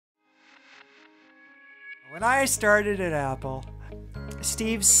When I started at Apple,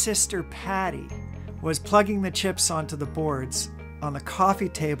 Steve's sister Patty was plugging the chips onto the boards on the coffee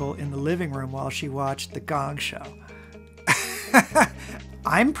table in the living room while she watched The Gong Show.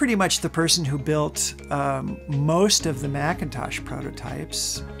 I'm pretty much the person who built most of the Macintosh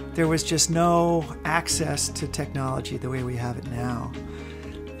prototypes. There was just no access to technology the way we have it now.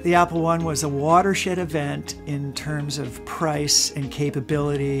 The Apple I was a watershed event in terms of price and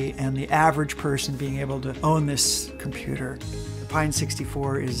capability and the average person being able to own this computer. The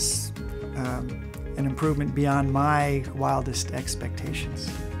Pine64 is an improvement beyond my wildest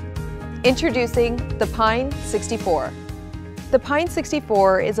expectations. Introducing the Pine64. The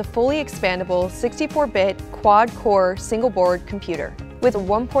Pine64 is a fully expandable 64-bit quad-core single-board computer with a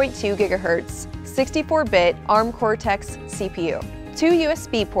 1.2 GHz 64-bit ARM Cortex CPU. 2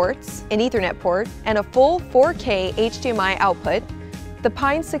 USB ports, an Ethernet port, and a full 4K HDMI output, the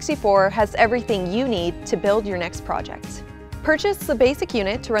Pine64 has everything you need to build your next project. Purchase the basic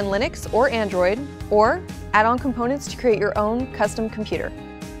unit to run Linux or Android, or add on components to create your own custom computer.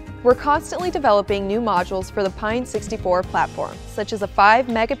 We're constantly developing new modules for the Pine64 platform, such as a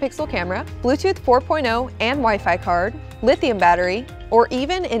 5-megapixel camera, Bluetooth 4.0 and Wi-Fi card, lithium battery, or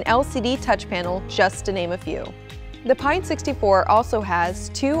even an LCD touch panel, just to name a few. The Pine64 also has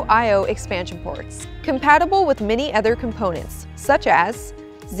 2 I/O expansion ports, compatible with many other components, such as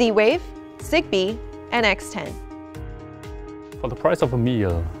Z-Wave, Zigbee, and X10. For the price of a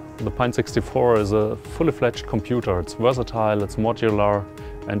meal, the Pine64 is a fully fledged computer. It's versatile, it's modular,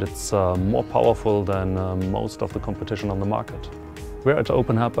 and it's more powerful than most of the competition on the market. We at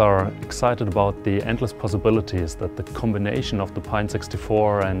OpenHub are excited about the endless possibilities that the combination of the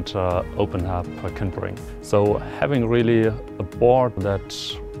Pine64 and OpenHub can bring. So having really a board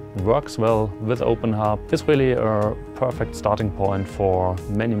that works well with OpenHub is really a perfect starting point for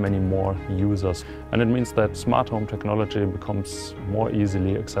many more users. And it means that smart home technology becomes more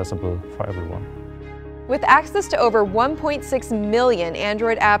easily accessible for everyone. With access to over 1.6 million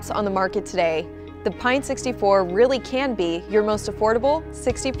Android apps on the market today, the Pine64 really can be your most affordable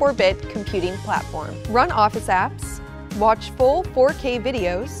 64-bit computing platform. Run Office apps, watch full 4K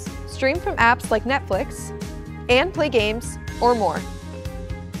videos, stream from apps like Netflix, and play games or more.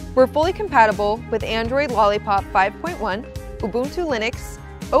 We're fully compatible with Android Lollipop 5.1, Ubuntu Linux,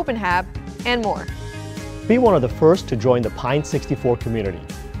 OpenHub, and more. Be one of the first to join the Pine64 community.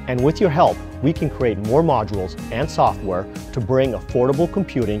 And with your help, we can create more modules and software to bring affordable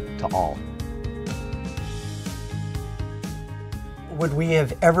computing to all. Would we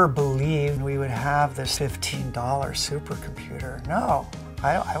have ever believed we would have this $15 supercomputer? No,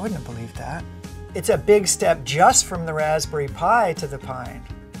 I wouldn't have believed that. It's a big step just from the Raspberry Pi to the Pine.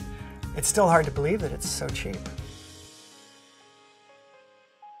 It's still hard to believe that it's so cheap.